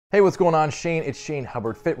Hey, what's going on? It's Shane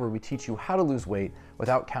Hubbard Fit, where we teach you how to lose weight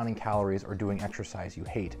without counting calories or doing exercise you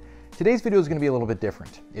hate. Today's video is going to be a little bit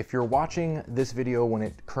different. If you're watching this video when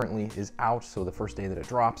it currently is out, so the first day that it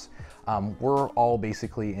drops, we're all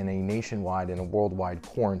basically in a nationwide and a worldwide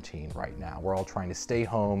quarantine right now. We're all trying to stay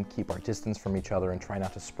home, keep our distance from each other, and try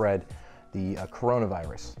not to spread the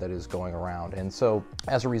coronavirus that is going around. And so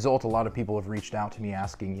as a result, a lot of people have reached out to me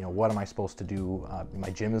asking, what am I supposed to do? My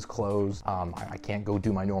gym is closed. I can't go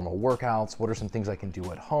do my normal workouts. What are some things I can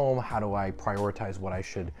do at home? How do I prioritize what I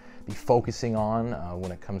should be focusing on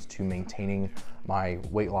when it comes to maintaining my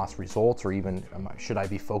weight loss results, or even should I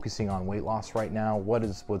be focusing on weight loss right now?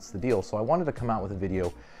 What's the deal? So I wanted to come out with a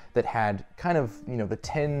video that had kind of, the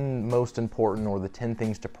 10 most important, or the 10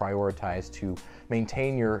 things to prioritize to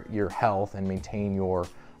maintain your health and maintain your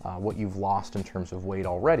what you've lost in terms of weight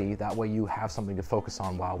already. That way you have something to focus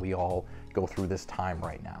on while we all go through this time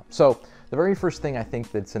right now. So the very first thing I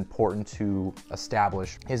think that's important to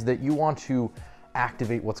establish is that you want to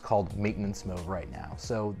activate what's called maintenance mode right now.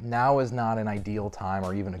 So now is not an ideal time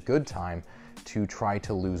or even a good time to try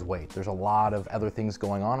to lose weight. There's a lot of other things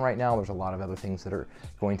going on right now. There's a lot of other things that are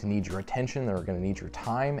going to need your attention, that are going to need your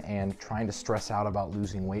time, and trying to stress out about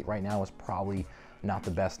losing weight right now is probably not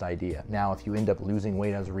the best idea. Now, if you end up losing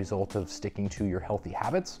weight as a result of sticking to your healthy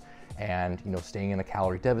habits and staying in a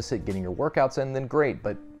calorie deficit, getting your workouts in, then great,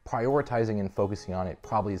 but prioritizing and focusing on it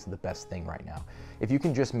probably is the best thing right now. If you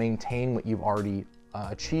can just maintain what you've already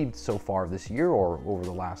achieved so far this year, or over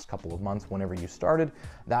the last couple of months whenever you started,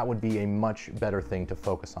 that would be a much better thing to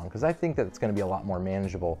focus on, because I think that it's going to be a lot more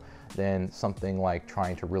manageable than something like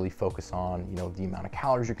trying to really focus on the amount of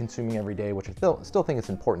calories you're consuming every day, which I still think it's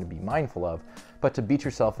important to be mindful of, but to beat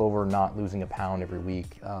yourself over not losing a pound every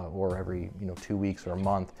week or every 2 weeks or a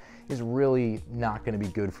month is really not going to be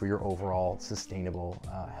good for your overall sustainable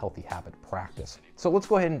healthy habit practice. So let's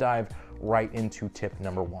go ahead and dive right into tip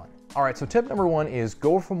number one. All right, so tip number one is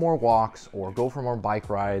go for more walks, or go for more bike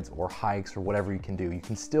rides or hikes, or whatever you can do. You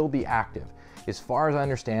can still be active. As far as I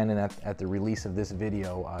understand, and at the release of this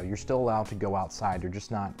video, you're still allowed to go outside. You're just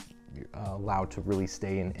not allowed to really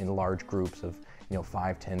stay in large groups of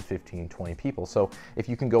 5, 10, 15, 20 people. So if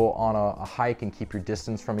you can go on a hike and keep your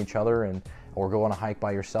distance from each other, or go on a hike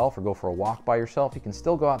by yourself, or go for a walk by yourself, you can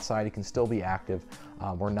still go outside, you can still be active.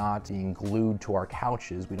 We're not being glued to our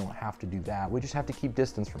couches. We don't have to do that. We just have to keep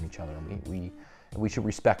distance from each other. We should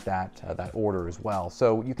respect that order as well.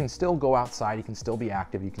 So you can still go outside, you can still be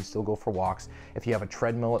active, you can still go for walks. If you have a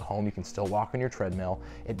treadmill at home, you can still walk on your treadmill.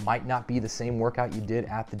 It might not be the same workout you did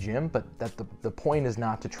at the gym, but the point is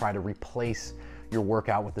not to try to replace your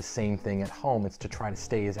workout with the same thing at home. It's to try to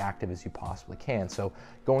stay as active as you possibly can. So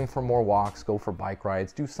going for more walks, go for bike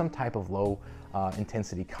rides, do some type of low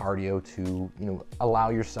intensity cardio to allow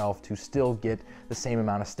yourself to still get the same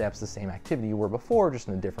amount of steps, the same activity you were before, just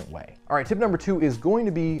in a different way. All right, tip number two is going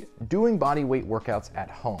to be doing body weight workouts at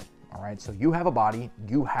home. All right, so you have a body,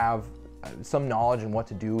 you have some knowledge in what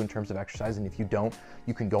to do in terms of exercise, and if you don't,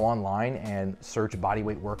 you can go online and search body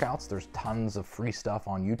weight workouts. There's tons of free stuff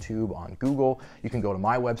on YouTube, on Google. You can go to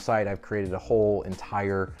my website. I've created a whole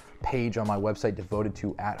entire page on my website devoted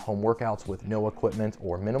to at-home workouts with no equipment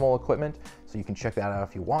or minimal equipment, so you can check that out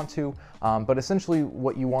if you want to. But essentially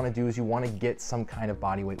what you want to do is you want to get some kind of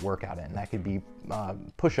body weight workout in. That could be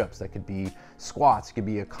push-ups, that could be squats, it could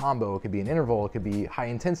be a combo, it could be an interval, it could be high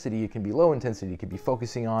intensity, it could be low intensity, it could be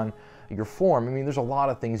focusing on your form. I mean, there's a lot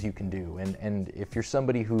of things you can do. And if you're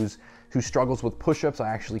somebody who struggles with push-ups, I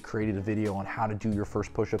actually created a video on how to do your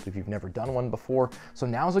first push-up if you've never done one before. So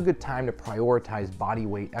now's a good time to prioritize body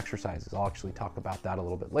weight exercises. I'll actually talk about that a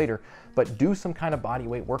little bit later, but do some kind of body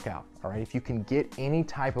weight workout. All right, if you can get any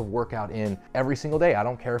type of workout in every single day, I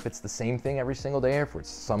don't care if it's the same thing every single day, or if it's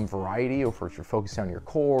some variety, or if you're focusing on your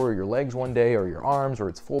core or your legs one day, or your arms, or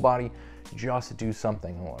it's full body, just do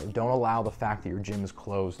something. Don't allow the fact that your gym is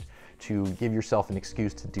closed to give yourself an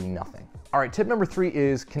excuse to do nothing. All right, tip number three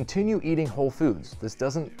is continue eating whole foods. This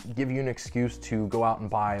doesn't give you an excuse to go out and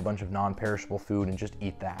buy a bunch of non-perishable food and just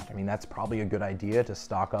eat that. I mean, that's probably a good idea to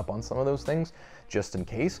stock up on some of those things just in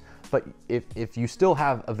case. But if you still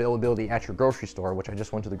have availability at your grocery store, which I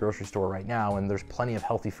just went to the grocery store right now, and there's plenty of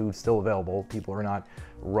healthy food still available. People are not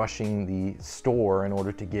rushing the store in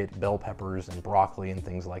order to get bell peppers and broccoli and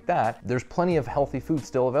things like that. There's plenty of healthy food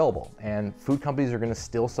still available, and food companies are going to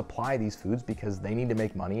still supply these foods because they need to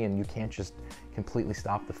make money, and you can't just completely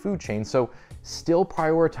stop the food chain. So still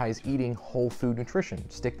prioritize eating whole food nutrition.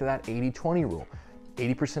 Stick to that 80-20 rule.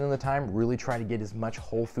 80% of the time, really try to get as much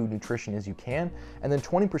whole food nutrition as you can. And then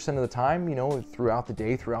 20% of the time, you know, throughout the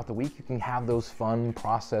day, throughout the week, you can have those fun,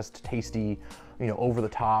 processed, tasty, you know, over the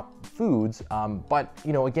top foods. But,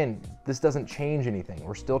 you know, again, this doesn't change anything.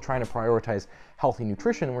 We're still trying to prioritize healthy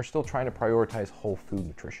nutrition, and we're still trying to prioritize whole food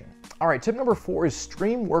nutrition. All right, tip number 4 is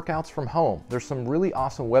stream workouts from home. There's some really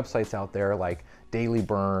awesome websites out there like Daily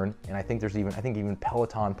Burn, and I think even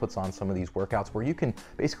Peloton puts on some of these workouts where you can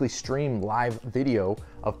basically stream live video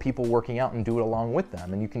of people working out and do it along with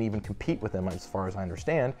them, and you can even compete with them as far as I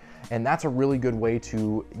understand. And that's a really good way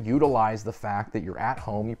to utilize the fact that you're at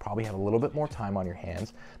home, you probably have a little bit more time on your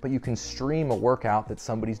hands, but you can stream a workout that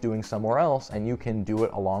somebody's doing somewhere else and you can do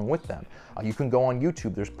it along with them. You can go on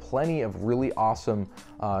YouTube. There's plenty of really awesome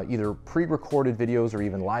either pre-recorded videos or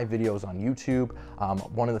even live videos on YouTube.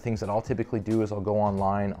 One of the things that I'll typically do is I'll go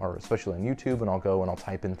online, or especially on YouTube, and I'll go and I'll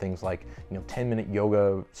type in things like, you know, 10-minute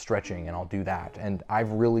yoga stretching, and I'll do that. And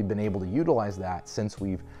I've really been able to utilize that since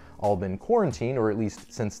we've all been quarantined, or at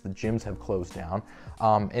least since the gyms have closed down.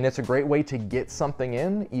 And it's a great way to get something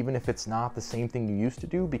in, even if it's not the same thing you used to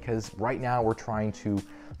do, because right now we're trying to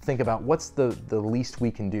think about what's the least we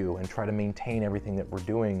can do and try to maintain everything that we're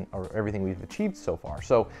doing or everything we've achieved so far.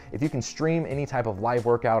 So if you can stream any type of live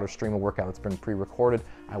workout or stream a workout that's been pre-recorded,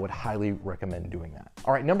 I would highly recommend doing that.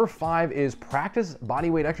 All right, number 5 is practice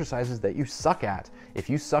bodyweight exercises that you suck at. If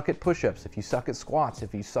you suck at push-ups, if you suck at squats,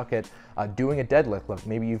 if you suck at doing a deadlift, look,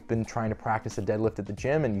 maybe you've been trying to practice a deadlift at the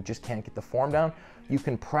gym and you just can't get the form down, you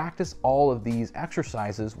can practice all of these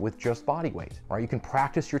exercises with just body weight, right? You can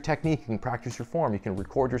practice your technique, you can practice your form, you can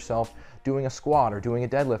record yourself doing a squat or doing a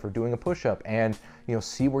deadlift or doing a push-up, and, you know,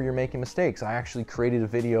 see where you're making mistakes. I actually created a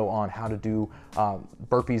video on how to do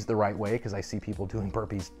burpees the right way, because I see people doing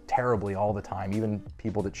burpees terribly all the time, even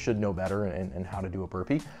people that should know better and how to do a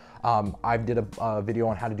burpee. I did a video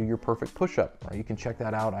on how to do your perfect push-up. Right? You can check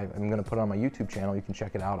that out. I'm going to put it on my YouTube channel. You can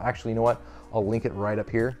check it out. Actually, you know what? I'll link it right up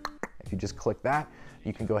here. If you just click that,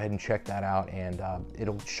 you can go ahead and check that out, and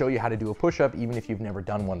it'll show you how to do a push-up even if you've never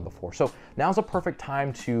done one before. So now's a perfect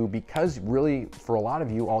time to, because really for a lot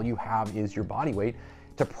of you, all you have is your body weight,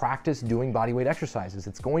 to practice doing bodyweight exercises.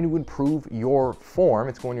 It's going to improve your form,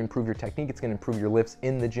 it's going to improve your technique, it's going to improve your lifts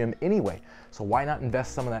in the gym anyway. So why not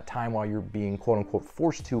invest some of that time while you're being quote unquote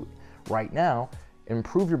forced to right now,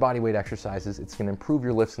 improve your bodyweight exercises, it's going to improve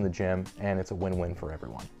your lifts in the gym, and it's a win-win for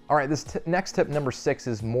everyone. All right, this next tip, number 6,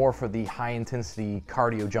 is more for the high-intensity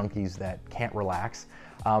cardio junkies that can't relax.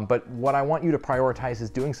 But what I want you to prioritize is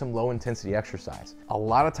doing some low-intensity exercise. A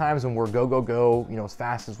lot of times when we're go, you know, as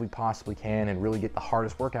fast as we possibly can and really get the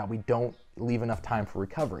hardest workout, we don't leave enough time for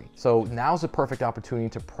recovery. So now's a perfect opportunity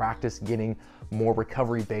to practice getting more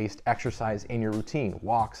recovery-based exercise in your routine.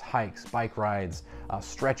 Walks, hikes, bike rides,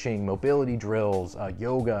 stretching, mobility drills,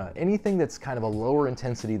 yoga, anything that's kind of a lower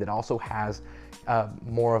intensity that also has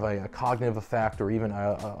more of a cognitive effect, or even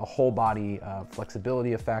a whole body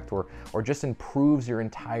flexibility effect, or just improves your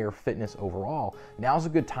entire fitness overall. Now's a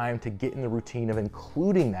good time to get in the routine of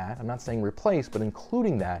including that. I'm not saying replace, but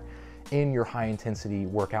including that in your high intensity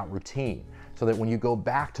workout routine, so that when you go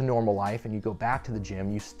back to normal life and you go back to the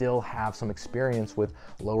gym, you still have some experience with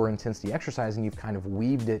lower intensity exercise, and you've kind of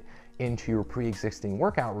weaved it into your pre-existing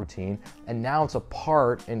workout routine, and now it's a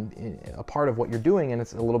part of what you're doing, and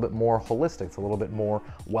it's a little bit more holistic, it's a little bit more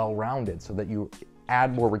well-rounded, so that you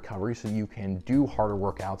add more recovery so you can do harder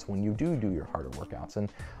workouts when you do your harder workouts.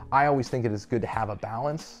 And I always think it is good to have a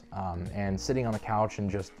balance, and sitting on the couch and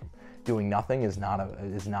just doing nothing is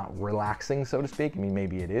not relaxing, so to speak. I mean,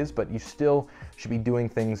 maybe it is, but you still should be doing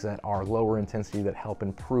things that are lower intensity, that help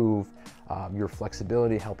improve your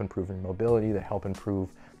flexibility, help improve your mobility, that help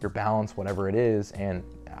improve your balance, whatever it is. And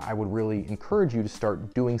I would really encourage you to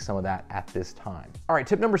start doing some of that at this time. All right,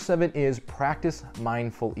 tip number 7 is practice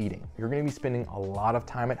mindful eating. You're gonna be spending a lot of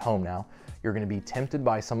time at home now. You're gonna be tempted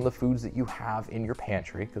by some of the foods that you have in your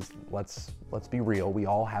pantry, because let's be real, we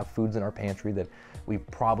all have foods in our pantry that we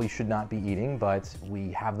probably should not be eating, but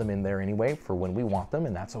we have them in there anyway for when we want them,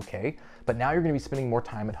 and that's okay. But now you're gonna be spending more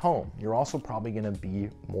time at home. You're also probably gonna be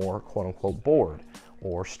more quote unquote bored,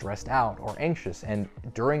 or stressed out, or anxious. And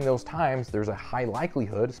during those times, there's a high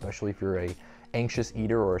likelihood, especially if you're a anxious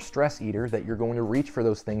eater or a stress eater, that you're going to reach for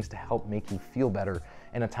those things to help make you feel better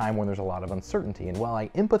in a time when there's a lot of uncertainty. And while I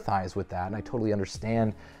empathize with that, and I totally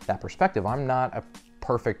understand that perspective, I'm not a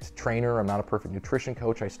perfect trainer, I'm not a perfect nutrition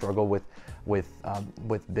coach. I struggle with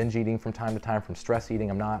binge eating from time to time, from stress eating.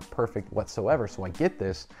 I'm not perfect whatsoever, so I get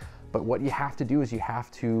this. But what you have to do is you have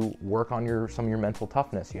to work on some of your mental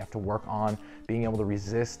toughness. You have to work on being able to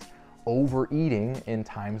resist overeating in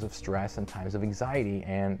times of stress and times of anxiety.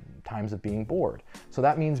 And times of being bored. So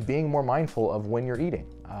that means being more mindful of when you're eating,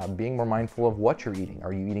 being more mindful of what you're eating.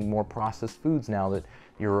 Are you eating more processed foods now that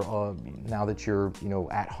you're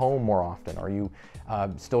at home more often? Are you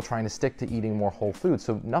still trying to stick to eating more whole foods?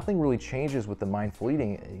 So nothing really changes with the mindful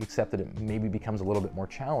eating except that it maybe becomes a little bit more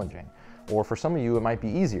challenging. Or for some of you, it might be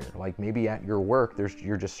easier. Like maybe at your work,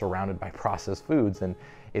 you're just surrounded by processed foods, and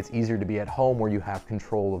it's easier to be at home where you have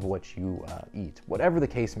control of what you eat. Whatever the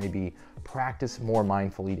case may be, practice more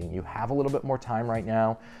mindful eating. You have a little bit more time right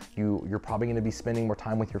now. You're probably going to be spending more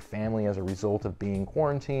time with your family as a result of being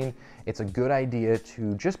quarantined. It's a good idea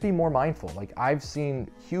to just be more mindful. Like I've seen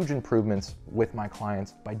huge improvements with my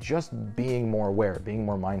clients by just being more aware, being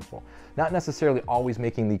more mindful. Not necessarily always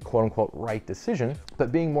making the quote unquote right decision,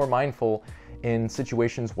 but being more mindful in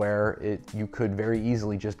situations where you could very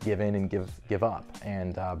easily just give in and give up.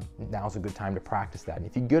 And now's a good time to practice that. And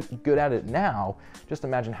if you get good at it now, just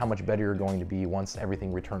imagine how much better you're going to be once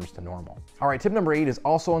everything returns to normal. All right, tip number 8 is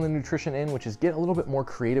also on the nutrition end, which is get a little bit more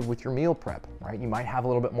creative with your meal prep, right? You might have a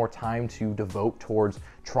little bit more time to devote towards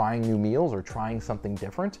trying new meals or trying something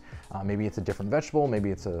different. Maybe it's a different vegetable,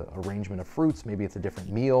 maybe it's an arrangement of fruits, maybe it's a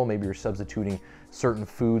different meal, maybe you're substituting certain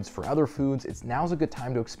foods for other foods. Now's a good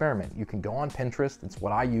time to experiment. You can go on Pinterest. It's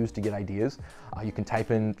what I use to get ideas. You can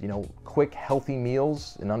type in, quick healthy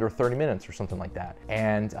meals in under 30 minutes or something like that.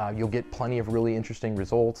 And you'll get plenty of really interesting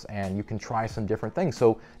results, and you can try some different things.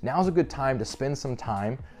 So now's a good time to spend some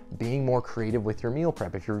time being more creative with your meal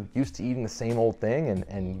prep. If you're used to eating the same old thing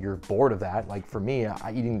and you're bored of that, like for me,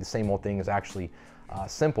 eating the same old thing is actually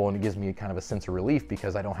simple, and it gives me kind of a sense of relief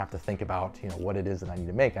because I don't have to think about what it is that I need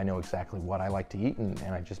to make. I know exactly what I like to eat, and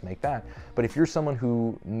I just make that. But if you're someone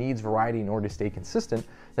who needs variety in order to stay consistent,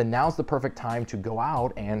 then now's the perfect time to go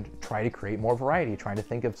out and try to create more variety, try to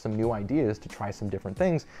think of some new ideas to try some different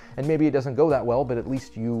things. And maybe it doesn't go that well, but at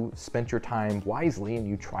least you spent your time wisely and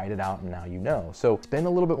you tried it out, and now you know. So spend a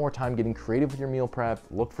little bit more time getting creative with your meal prep,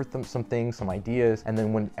 look for some things, some ideas, and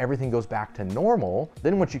then when everything goes back to normal,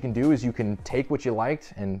 then what you can do is you can take what you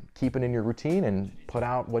liked and keep it in your routine and put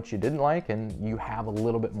out what you didn't like, and you have a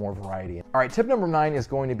little bit more variety. All right, tip number 9 is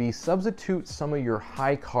going to be substitute some of your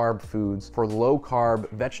high carb foods for low carb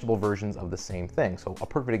vegetable versions of the same thing. So a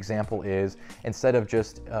perfect example is instead of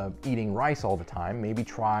just eating rice all the time, maybe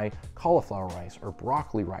try cauliflower rice or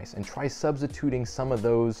broccoli rice and try substituting some of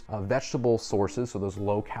those vegetable sources, so those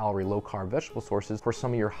low calorie, low carb vegetable sources, for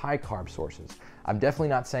some of your high carb sources. I'm definitely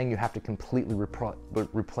not saying you have to completely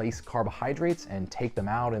replace carbohydrates and take them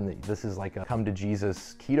out and this is like a come to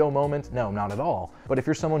Jesus keto moment. No, not at all. But if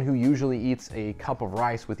you're someone who usually eats a cup of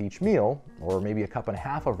rice with each meal, or maybe a cup and a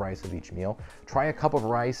half of rice with each meal, try a cup of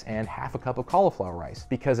rice and half a cup of cauliflower rice.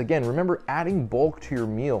 Because again, remember, adding bulk to your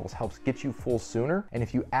meals helps get you full sooner. And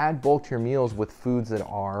if you add bulk to your meals with foods that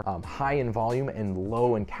are high in volume and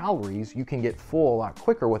low in calories, you can get full a lot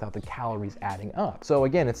quicker without the calories adding up. So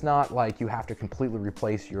again, it's not like you have to completely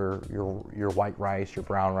replace your white rice, your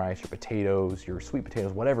brown rice, your potatoes, your sweet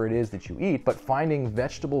potatoes, whatever it is that you eat, but finding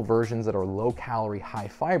vegetable versions that are low calorie, high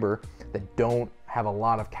fiber, that don't have a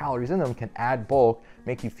lot of calories in them, can add bulk,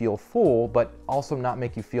 make you feel full, but also not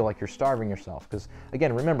make you feel like you're starving yourself. Because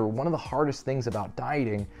again, remember, one of the hardest things about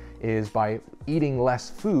dieting is by eating less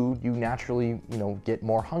food, you naturally, get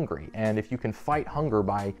more hungry. And if you can fight hunger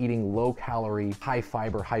by eating low calorie, high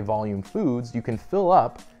fiber, high volume foods, you can fill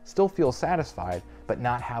up, still feel satisfied, but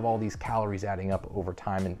not have all these calories adding up over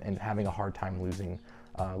time and having a hard time losing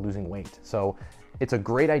weight. So it's a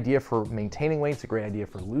great idea for maintaining weight. It's a great idea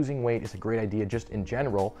for losing weight. It's a great idea just in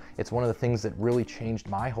general. It's one of the things that really changed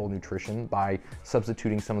my whole nutrition by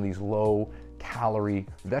substituting some of these low calorie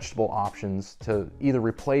vegetable options to either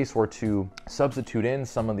replace or to substitute in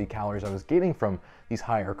some of the calories I was getting from these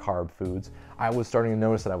higher carb foods. I was starting to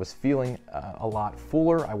notice that I was feeling a lot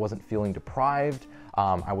fuller. I wasn't feeling deprived.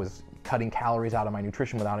 I was cutting calories out of my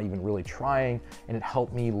nutrition without even really trying, and it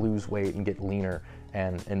helped me lose weight and get leaner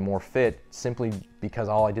and more fit, simply because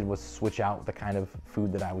all I did was switch out the kind of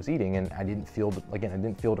food that I was eating, and I didn't feel, again, I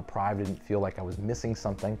didn't feel deprived, I didn't feel like I was missing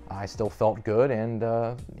something. I still felt good, and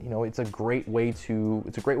it's a great way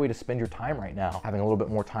to spend your time right now, having a little bit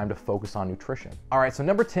more time to focus on nutrition. All right, so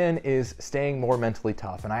number 10 is staying more mentally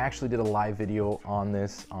tough, and I actually did a live video on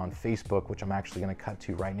this on Facebook, which I'm actually going to cut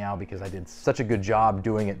to right now because I did such a good job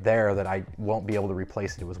doing it there that I won't be able to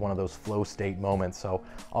replace it. It was one of those flow state moments, so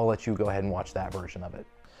I'll let you go ahead and watch that version of it.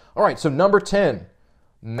 All right, so number 10,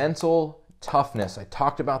 mental toughness. I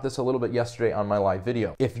talked about this a little bit yesterday on my live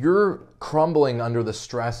video. If you're crumbling under the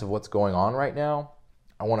stress of what's going on right now,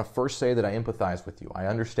 I want to first say that I empathize with you. I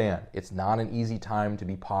understand it's not an easy time to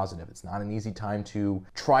be positive. It's not an easy time to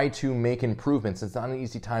try to make improvements. It's not an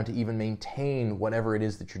easy time to even maintain whatever it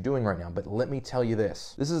is that you're doing right now. But let me tell you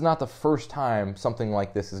this. This is not the first time something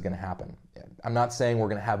like this is going to happen. I'm not saying we're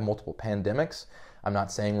going to have multiple pandemics. I'm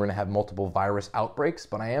not saying we're going to have multiple virus outbreaks,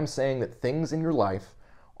 but I am saying that things in your life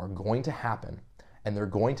are going to happen and they're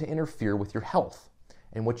going to interfere with your health.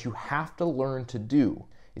 And what you have to learn to do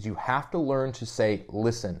is you have to learn to say,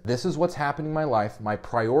 listen, this is what's happening in my life. My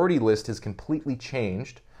priority list has completely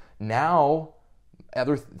changed. Now,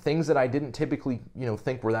 other things that I didn't typically,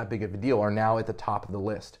 think were that big of a deal are now at the top of the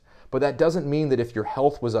list. But that doesn't mean that if your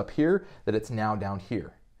health was up here, that it's now down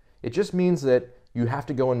here. It just means that you have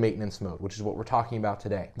to go in maintenance mode, which is what we're talking about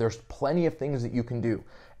today. There's plenty of things that you can do.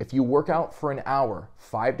 If you work out for an hour,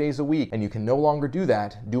 5 days a week, and you can no longer do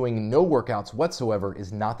that, doing no workouts whatsoever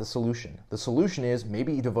is not the solution. The solution is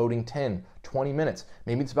maybe devoting 10, 20 minutes.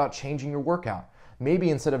 Maybe it's about changing your workout. Maybe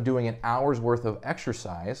instead of doing an hour's worth of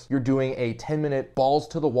exercise, you're doing a 10-minute balls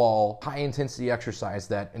to the wall, high intensity exercise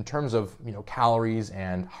that in terms of, calories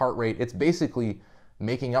and heart rate, it's basically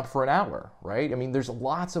making up for an hour, right? I mean, there's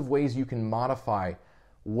lots of ways you can modify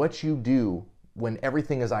what you do when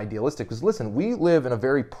everything is idealistic. Because listen, we live in a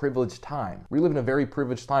very privileged time. We live in a very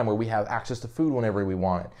privileged time where we have access to food whenever we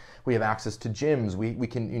want it. We have access to gyms. We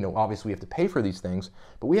can, obviously we have to pay for these things,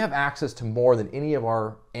 but we have access to more than any of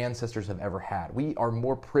our ancestors have ever had. We are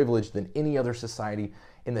more privileged than any other society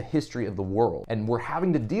in the history of the world. And we're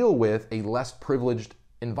having to deal with a less privileged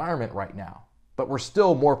environment right now. But we're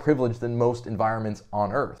still more privileged than most environments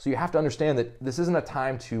on Earth. So you have to understand that this isn't a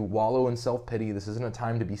time to wallow in self-pity. This isn't a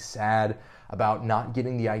time to be sad about not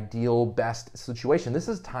getting the ideal best situation. This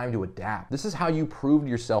is time to adapt. This is how you prove to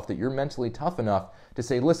yourself that you're mentally tough enough to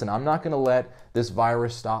say, listen, I'm not gonna let this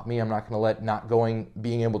virus stop me. I'm not gonna let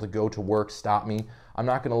being able to go to work stop me. I'm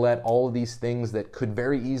not gonna let all of these things that could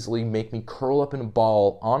very easily make me curl up in a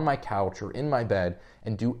ball on my couch or in my bed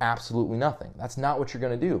and do absolutely nothing. That's not what you're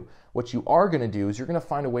gonna do. What you are gonna do is you're gonna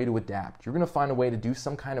find a way to adapt. You're gonna find a way to do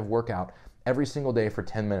some kind of workout every single day for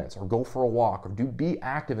 10 minutes, or go for a walk, or be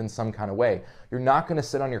active in some kind of way. You're not gonna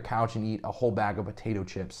sit on your couch and eat a whole bag of potato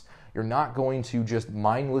chips. You're not going to just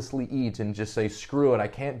mindlessly eat and just say, screw it, I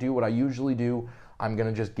can't do what I usually do, I'm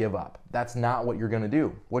gonna just give up. That's not what you're gonna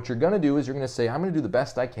do. What you're gonna do is you're gonna say, I'm gonna do the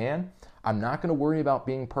best I can. I'm not gonna worry about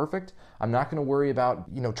being perfect. I'm not gonna worry about,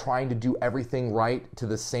 trying to do everything right to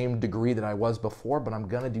the same degree that I was before, but I'm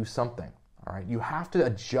gonna do something, all right? You have to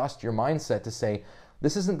adjust your mindset to say,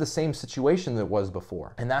 this isn't the same situation that it was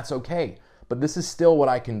before, and that's okay, but this is still what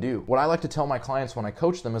I can do. What I like to tell my clients when I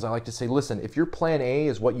coach them is I like to say, listen, if your plan A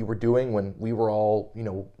is what you were doing when we were all,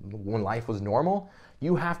 when life was normal,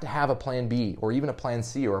 you have to have a plan B, or even a plan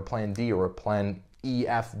C, or a plan D, or a plan E,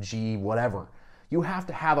 F, G, whatever. You have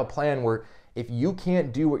to have a plan where if you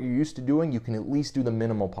can't do what you're used to doing, you can at least do the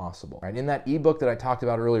minimal possible, right? In that ebook that I talked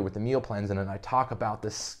about earlier with the meal plans in it, I talk about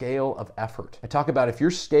the scale of effort. I talk about if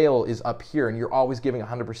your scale is up here and you're always giving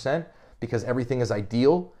 100% because everything is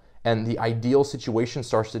ideal and the ideal situation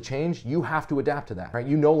starts to change, you have to adapt to that, right?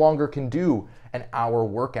 You no longer can do an hour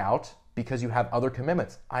workout because you have other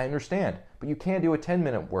commitments. I understand, but you can do a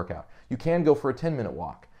 10-minute workout. You can go for a 10-minute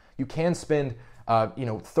walk. You can spend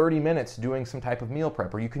 30 minutes doing some type of meal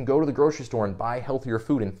prep, or you can go to the grocery store and buy healthier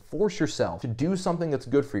food and force yourself to do something that's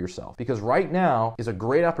good for yourself. Because right now is a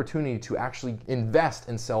great opportunity to actually invest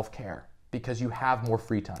in self-care because you have more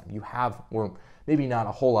free time. You have, or maybe not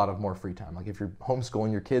a whole lot of more free time. Like if you're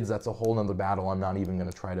homeschooling your kids, that's a whole nother battle. I'm not even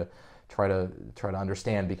gonna try to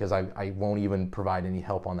understand because I won't even provide any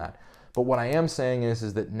help on that. But what I am saying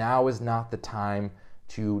is that now is not the time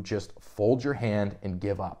to just fold your hand and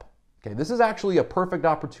give up. Okay, this is actually a perfect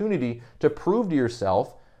opportunity to prove to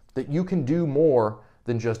yourself that you can do more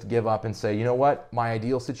than just give up and say, you know what, my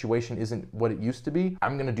ideal situation isn't what it used to be.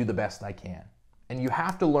 I'm gonna do the best I can. And you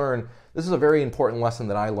have to learn, this is a very important lesson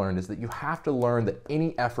that I learned, is that you have to learn that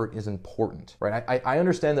any effort is important, right? I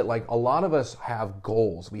understand that like a lot of us have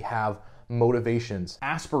goals, we have motivations,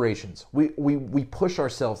 aspirations. We push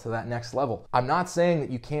ourselves to that next level. I'm not saying that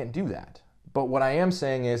you can't do that, but what I am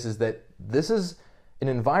saying is that this is an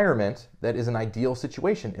environment that is an ideal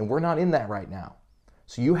situation, and we're not in that right now.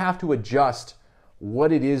 So you have to adjust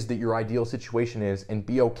what it is that your ideal situation is and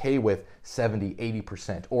be okay with 70,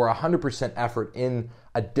 80%, or 100% effort in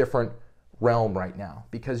a different realm right now,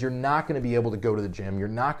 because you're not gonna be able to go to the gym, you're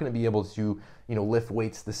not gonna be able to lift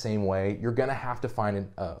weights the same way, you're gonna have to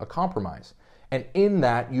find a compromise. And in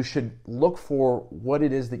that, you should look for what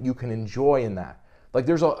it is that you can enjoy in that. Like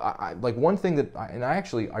there's one thing that, and I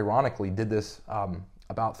actually ironically did this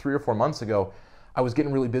about 3 or 4 months ago. I was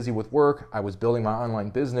getting really busy with work, I was building my online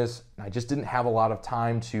business, and I just didn't have a lot of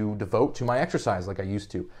time to devote to my exercise like I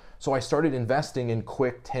used to. So I started investing in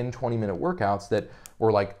quick 10, 20-minute workouts that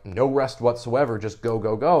were like no rest whatsoever, just go,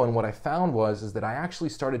 go, go. And what I found is that I actually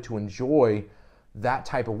started to enjoy that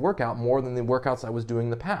type of workout more than the workouts I was doing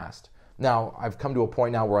in the past. Now, I've come to a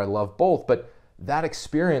point now where I love both, but that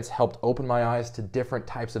experience helped open my eyes to different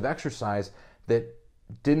types of exercise that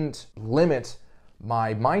didn't limit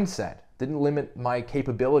my mindset, didn't limit my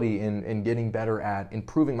capability in getting better at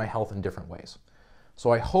improving my health in different ways.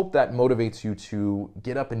 So I hope that motivates you to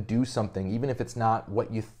get up and do something, even if it's not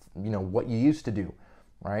what you used to do,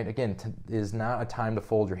 right? Again, is not a time to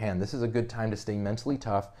fold your hand. This is a good time to stay mentally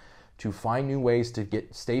tough, to find new ways to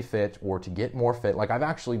stay fit or to get more fit. Like, I've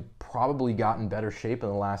actually probably gotten better shape in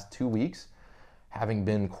the last 2 weeks, having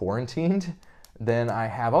been quarantined, than I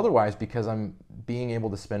have otherwise, because I'm being able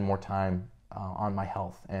to spend more time on my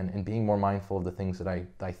health and being more mindful of the things that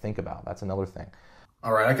I think about. That's another thing.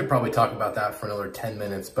 All right, I could probably talk about that for another 10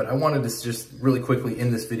 minutes, but I wanted to just really quickly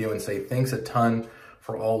end this video and say thanks a ton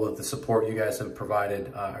for all of the support you guys have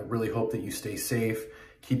provided. I really hope that you stay safe,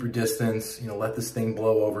 keep your distance, let this thing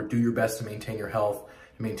blow over, do your best to maintain your health,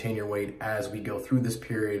 and maintain your weight as we go through this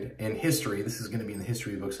period in history. This is gonna be in the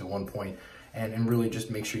history books at one point. And really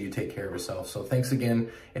just make sure you take care of yourself. So thanks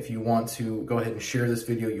again. If you want to go ahead and share this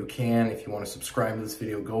video, you can. If you want to subscribe to this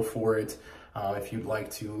video, go for it. If you'd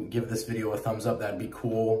like to give this video a thumbs up, that'd be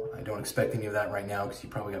cool. I don't expect any of that right now because you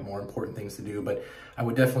probably got more important things to do, but I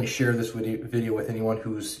would definitely share this video with anyone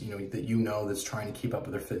who's, that's trying to keep up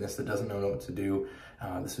with their fitness, that doesn't know what to do.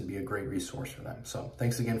 This would be a great resource for them. So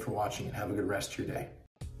thanks again for watching and have a good rest of your day.